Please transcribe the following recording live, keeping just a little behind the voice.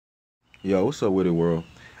Yo, what's up with it, world?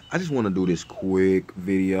 I just want to do this quick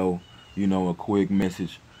video, a quick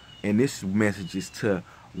message. And this message is to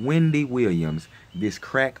Wendy Williams, this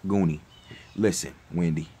crack goonie. Listen,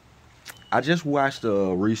 Wendy, I just watched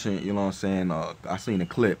a recent, I seen a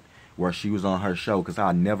clip where she was on her show because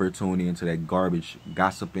I never tune into that garbage,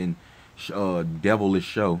 gossiping, devilish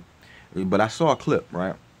show. But I saw a clip,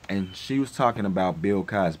 right? And she was talking about Bill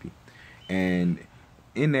Cosby. And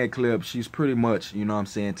in that clip, she's pretty much,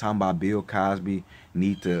 talking about Bill Cosby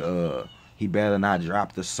need to, he better not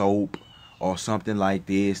drop the soap or something like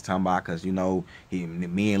this, talking about, because,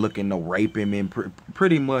 men looking to rape him, and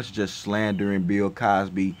pretty much just slandering Bill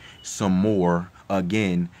Cosby some more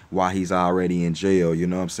again while he's already in jail,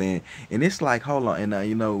 And it's like, hold on,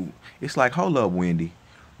 and, it's like, hold up, Wendy.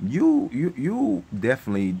 You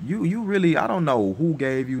definitely you really, I don't know who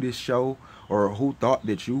gave you this show or who thought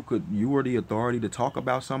that you were the authority to talk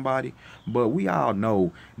about somebody, but we all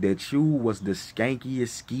know that you was the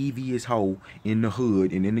skankiest, skeeviest hoe in the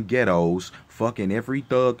hood and in the ghettos, fucking every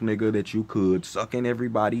thug nigga that you could, sucking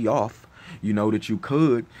everybody off, that you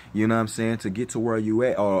could, to get to where you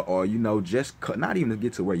at, or just not even to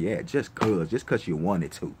get to where you at, just cause you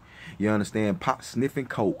wanted to. You understand? Pop sniffing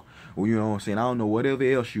coke. Well, I don't know whatever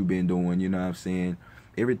else you've been doing,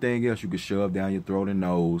 everything else you could shove down your throat and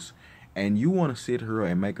nose. And you want to sit here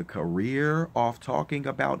and make a career off talking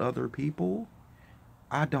about other people?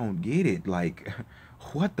 I don't get it. Like,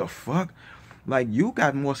 what the fuck? Like, you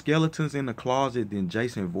got more skeletons in the closet than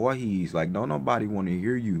Jason Voorhees. Like, don't nobody want to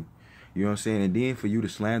hear you. You know what I'm saying? And then for you to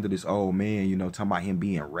slander this old man, talking about him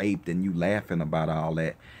being raped and you laughing about all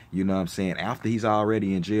that, after he's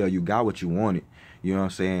already in jail, you got what you wanted. You know what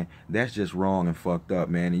I'm saying? That's just wrong and fucked up,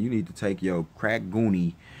 man. And you need to take your crack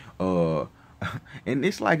goonie, and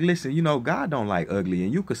it's like, listen, God don't like ugly,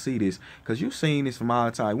 and you could see this because you've seen this from all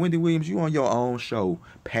the time. Wendy Williams, you on your own show,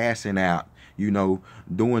 passing out,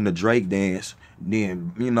 doing the Drake dance,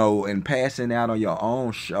 then, and passing out on your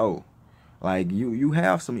own show. Like, you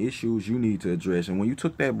have some issues you need to address. And when you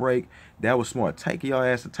took that break, that was smart. Take your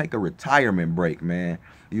ass and take a retirement break, man.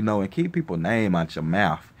 And keep people's name out your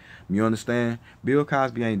mouth. You understand? Bill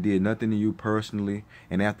Cosby ain't did nothing to you personally.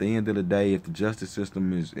 And at the end of the day, if the justice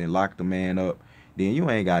system is and lock the man up, then you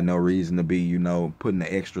ain't got no reason to be, putting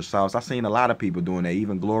the extra sauce. I seen a lot of people doing that.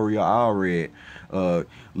 Even Gloria Allred,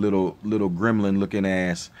 little gremlin looking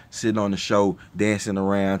ass, sitting on the show, dancing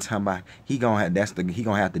around, talking about he gonna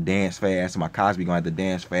have to dance fast. My Cosby gonna have to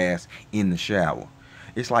dance fast in the shower.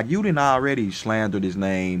 It's like you didn't already slandered his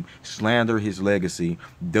name, slander his legacy,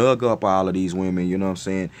 dug up all of these women, you know what I'm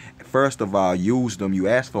saying? First of all, used them. You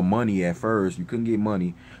asked for money at first. You couldn't get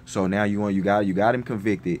money. So now you got him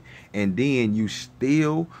convicted. And then you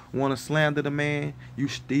still want to slander the man. You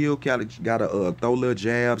still gotta throw little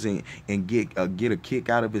jabs and get a kick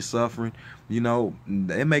out of his suffering.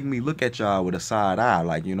 It make me look at y'all with a side eye,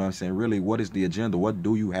 like, really, what is the agenda? What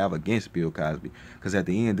do you have against Bill Cosby? Because at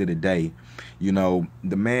the end of the day, the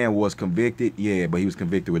man was convicted, yeah, but he was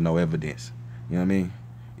convicted with no evidence. You know what I mean?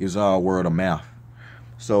 It was all word of mouth.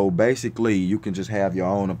 So basically, you can just have your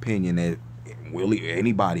own opinion that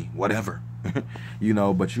anybody, whatever,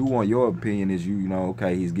 but you want your opinion is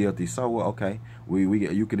okay, he's guilty. So okay,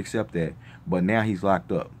 you can accept that. But now he's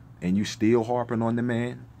locked up, and you still harping on the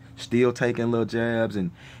man. Still taking little jabs,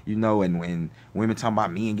 and and when women talking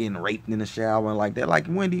about men getting raped in the shower and like that, like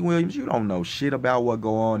Wendy Williams, you don't know shit about what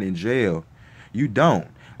go on in jail. You don't.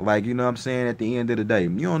 Like, what I'm saying, at the end of the day, you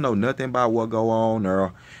don't know nothing about what go on,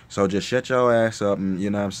 Earl. So just shut your ass up, and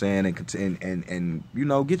what I'm saying, and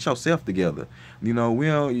get yourself together. We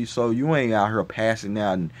don't, so you ain't out here passing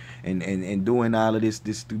out and doing all of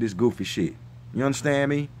this goofy shit. You understand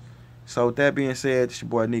me? So with that being said, it's your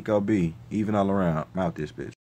boy Nico B. Even all around. I'm out this bitch.